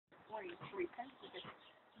three cents because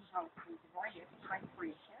how we divide it. Like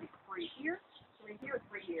 3 cents, 3 here, 3 here,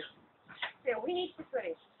 3 here. So we need to put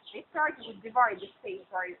it. This card would divide the space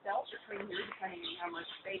by itself between here, depending on how much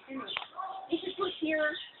space you need. If you put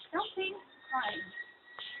here something kind.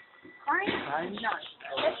 Kind? No.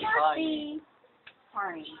 Let's not be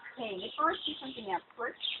kind. Saying it first is something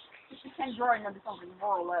abstract. If you can draw another something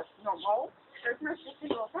more or less normal, there's no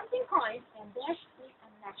symbol, something kind, and that's a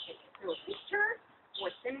message. So a picture,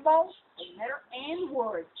 or symbol, a letter, and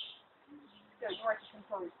words. So you are to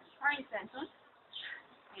compose a kind sentence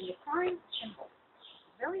and a kind symbol.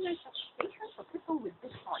 Very nice application for people with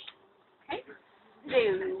this heart. Okay? So,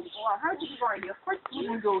 well, how do you divide it? Of course, you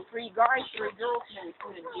can go 3 guys, 3 girls, no, it's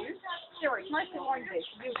good to do. So it's nice to like this.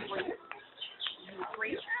 You 3. You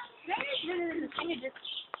 3. Then you just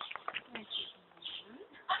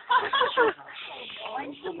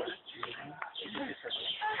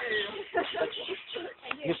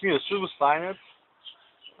Miss Mila, should we sign it?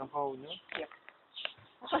 Somehow, no? Yep.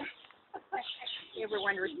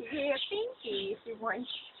 Everyone receives it. Thank you. Everyone.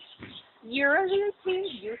 You're you 2,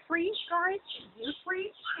 you 3, guys, you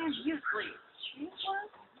 3, and you 3.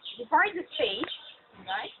 Divide the space,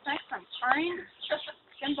 right? That's some kind,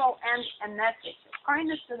 symbol, and a message.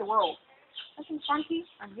 Kindness to the world. Nothing funky,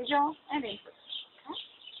 unusual, and interesting.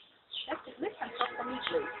 That's it. Listen for me,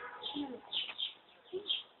 please.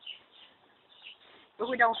 But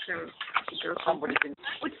we don't serve. Somebody can.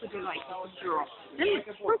 Which would you like to draw? Then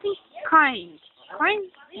something kind.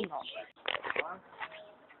 Kind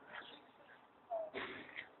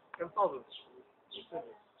symbol.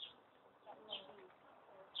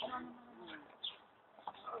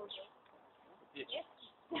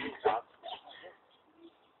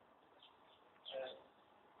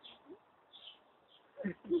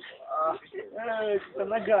 Это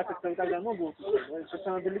нога как-то тогда ногу, что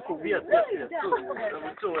она далеко. Нет.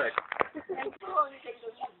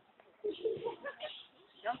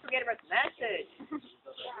 Don't forget about the message.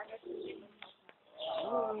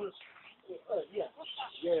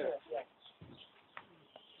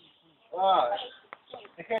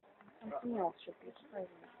 Something else should be present.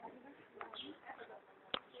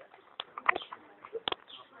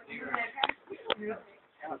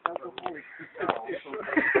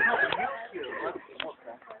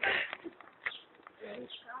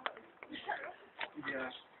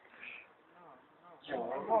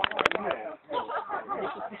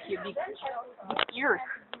 Big ears.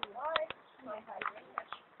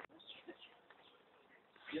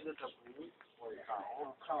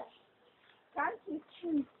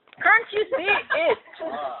 Can't you see it?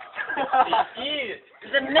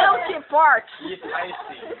 The milky part. Yes, I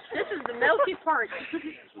see. This is the milky part.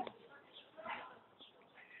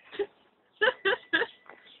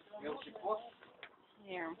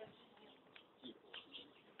 Yeah.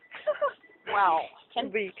 Wow.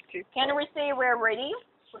 Can we say we're ready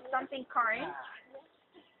for something kind?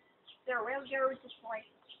 So we'll go just like,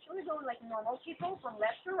 should we go like normal people from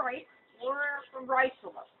left to right or from right to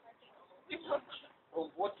left? Yeah,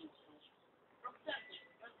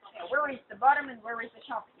 where is the bottom and where is the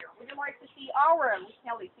top here? Would you like to see our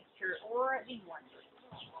Kelly picture or the one?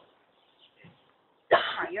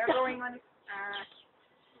 You're going on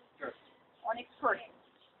excursion.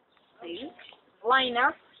 Please line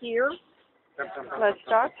up here. Let's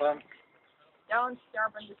start. Don't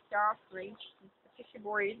stop on the stop. Great. The picture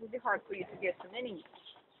board, it would be hard for you to get so many.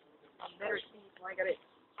 Better see like it.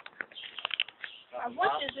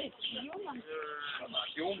 What is it? Human?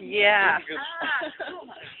 Yeah.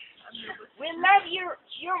 We love your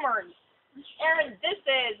humor. And this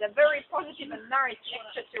is a very positive and nice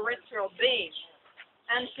extraterrestrial being.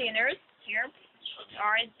 Antennas here.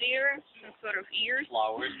 Alright, there, some sort of ears.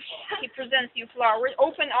 Flowers. He presents you flowers.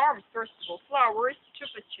 Open arms, first of all. Flowers,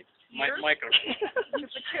 chupa chups.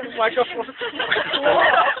 Microphone. Microphone.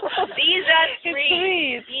 These are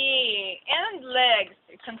 3 and legs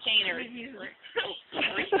containers.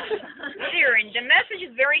 There, and the message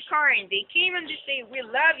is very kind. They came and they say, we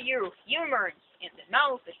love you, humor. And the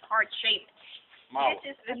mouth is heart-shaped. Mouth.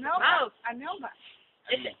 This is the mouth. Amoeba.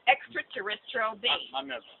 It's an extraterrestrial being.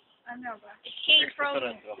 Amoeba. It came from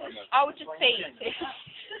outer space.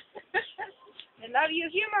 They love you,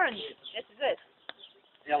 humans. This is it.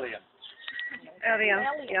 Alien.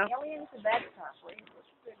 Yeah. Alien is a bad stuff. Good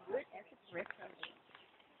extraterrestrial being.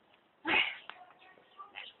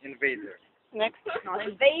 Invader. Next. Not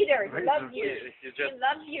invader. He loves you. He He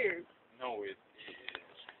loves you. No, he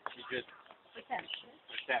just Pretend.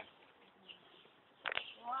 pretends.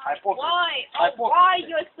 Why? Oh, why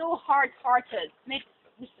you're so hard-hearted, Mr.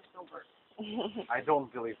 Silver? I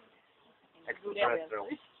don't believe extraterrestrial.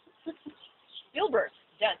 Spielberg.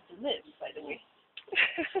 dead to live, by the way.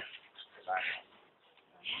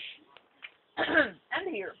 And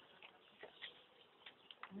here.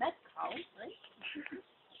 Met cow, right?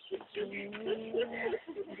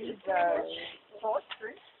 These are sports,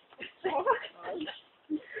 right?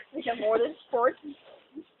 We have more than sports.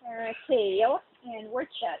 Tail and word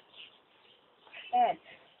chat. Ed.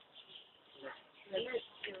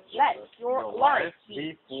 Let your life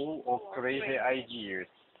be full of crazy ideas,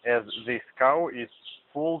 as this cow is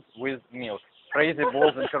full with milk. Crazy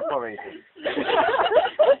Balls Incorporated.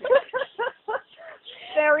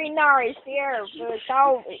 Very nice. Here, the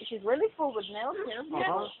cow. She's really full with milk. Here.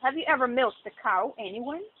 Have you ever milked a cow?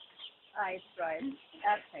 Anyone? I tried.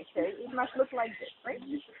 Okay, so it must look like this, right?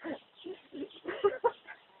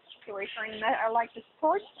 So we're trying that. I like the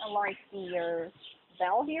sport. I like the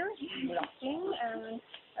bell here, blocking, and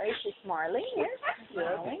she's smiling here.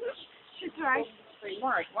 Smiling. She's right.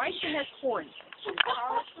 Smart. Why she has horns?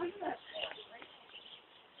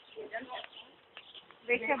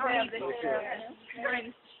 They have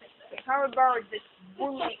how about this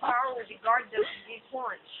woolly cow with the guard of these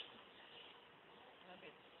horns?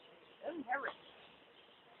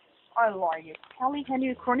 I like it. Kelly, can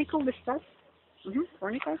you chronicle this stuff?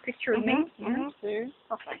 Chronicle? Picture of me? Okay.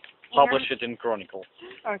 Publish it in Chronicle.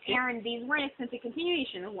 Okay. And these were it's a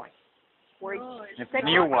continuation of what? It's a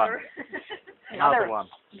new one. Another one.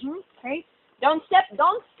 Okay. Don't step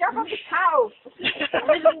on the cow.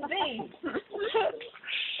 Living thing.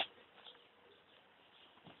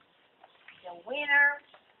 The winner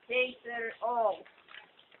takes it all.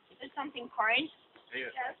 Is it something kind?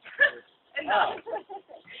 Yes. No.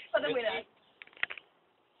 For the winner.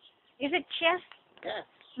 Is it chess? Yes.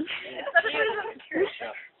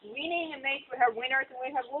 Winning and makes we have winners and we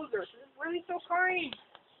have losers. This is really so kind.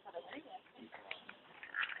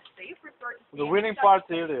 So you prefer the winning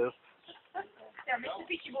party it is. Yeah, Mr.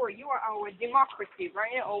 Fishy Boy, you are our democracy,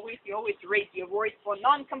 right? You always raise your voice for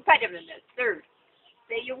non-competitiveness, sir.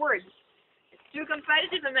 Say your words. It's too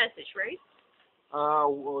competitive a message, right?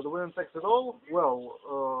 The winning takes it all?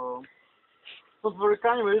 Well, not very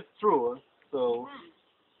kind, but it's true. So.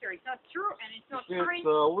 Sure, it's not true and it's not It kind.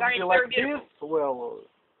 would be like this, well,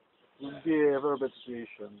 it would be a very bad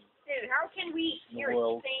situation. So how can we hear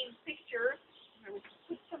the same picture? We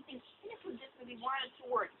put something different that we wanted to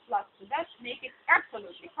work plus that make it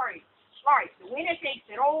absolutely correct. Right, the winner takes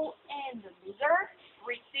it all and the loser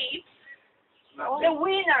receives the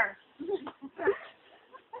winner.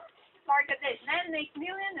 Like this, men make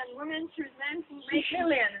million and women choose men who make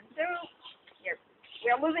million. So here, we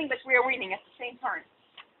are losing but we are winning at the same time.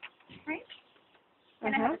 Right?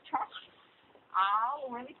 Can I have a chalk?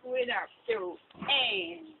 Let me put it up. So,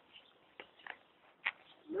 and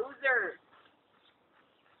loser.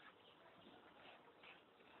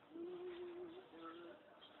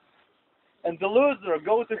 And the loser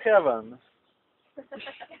go to heaven.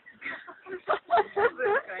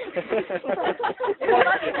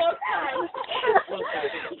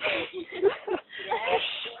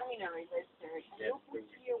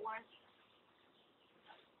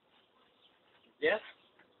 Yes.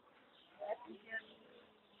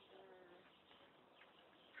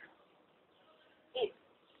 If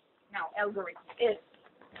now algorithm is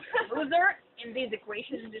loser in this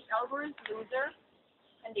equation in this algorithm loser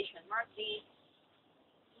condition mark the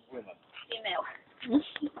Women. female.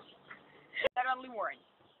 Not only words,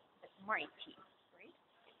 but mighty, right?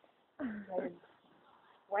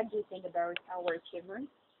 What do you think about our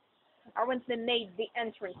achievements? I want to make the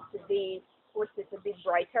entrance to these courses a bit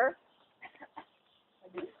brighter, a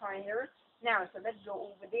bit kinder. Now, so let's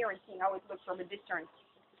go over there and see how it looks from a distance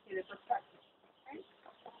to see the perspective. Okay?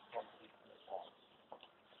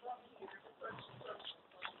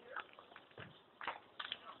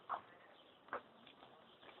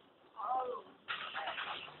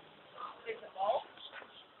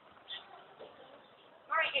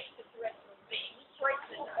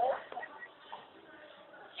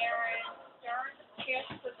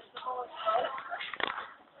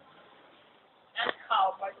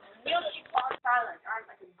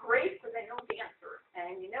 Great, but they know the answer.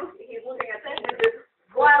 And you know he's looking at them with this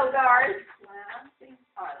wild eyes.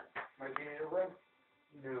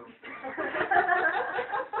 No.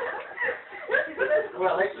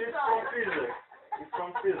 Well, actually, it's from physics. It's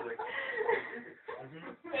from physics.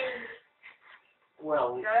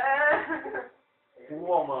 Well,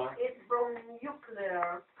 warmer. It's from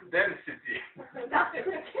nuclear. Density.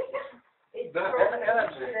 It's The from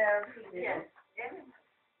energy. nuclear. Yes.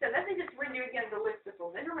 So let me just read you again the list of all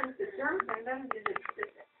measurements, the terms, and then the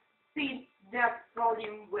speed, depth,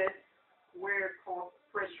 volume, width, wear, cost,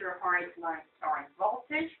 pressure, height, length, current,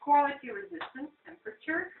 voltage, quality, resistance, temperature.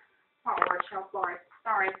 temperature, power, shelf life,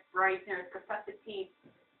 size, brightness, capacity,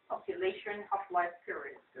 oscillation, half-life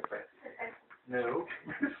period. No.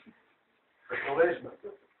 Oscillation.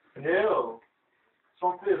 No.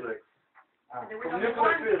 From physics. There was only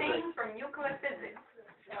one thing from nuclear physics.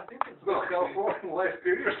 Well, California life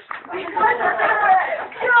period.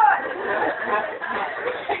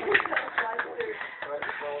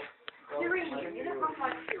 Uranium, you know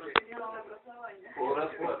half-life period. Well,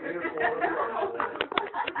 that's what. This is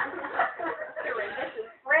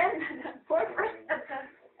friend, boyfriend, and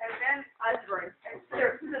then husband.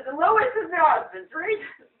 The lowest is the husband, right?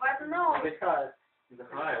 But no. Because The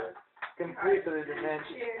higher. completely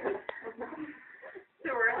dimension. So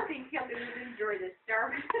I think Kelly would enjoy this, Star.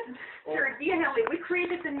 Sure, Kelly, we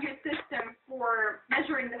created a new system for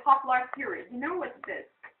measuring the half-life period. You know what it is?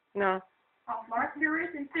 No, Half-life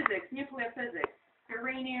period in physics, nuclear physics,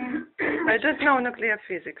 uranium. I don't know nuclear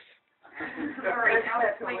physics. All right, I'll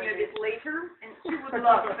explain you a bit later. And she would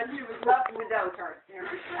love it, but she would love it without her.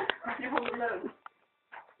 No, alone.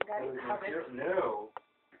 Guys, have it. No.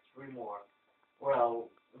 Three more. Well,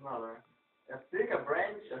 another. A stick, a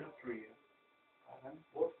branch, and a tree.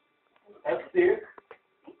 What? A stick.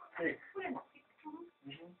 Stick.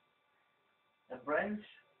 A branch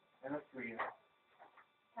and a tree.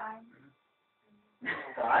 Time.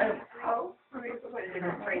 Time? How? What is it?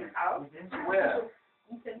 Phrase how? Where?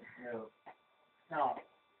 Ethan. No. No.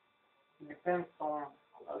 It depends on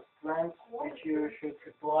strength which you should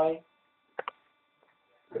apply.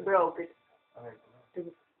 To broke it.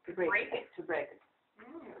 To break Break it. To break it.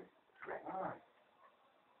 Ah.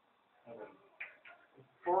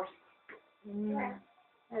 First.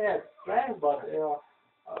 Yes, strength, but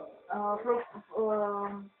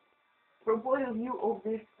From point of view of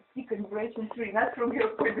this second vibration tree, not from your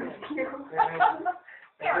point of view. About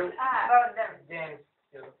them. James,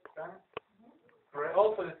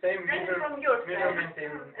 also the same This is from your side. measurement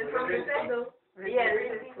in And from the side. Yeah,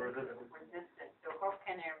 resistance. Resistance. Resistance. So how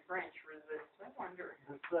can a branch resist? I wonder.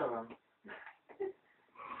 The 7.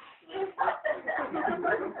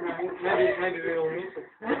 Maybe we will miss it.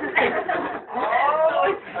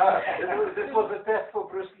 This was a test for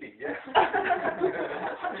Bruce Lee, yeah?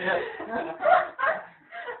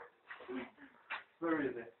 Where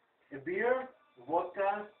is it? A beer,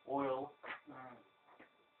 vodka, oil.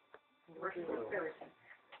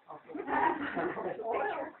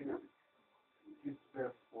 It's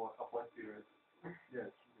best for half-life period.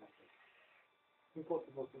 Yes.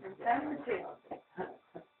 Impossible to Temperature.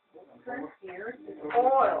 Here.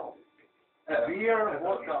 Oil. Beer,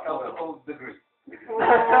 vodka, alcohol degree.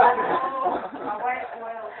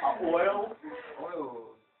 Oil. Oil.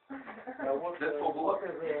 That's for blood.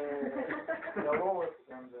 the lowest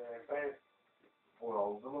and the highest.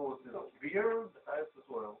 Well, the lowest is beer, the highest is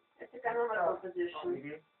oil. It's economical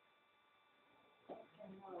position.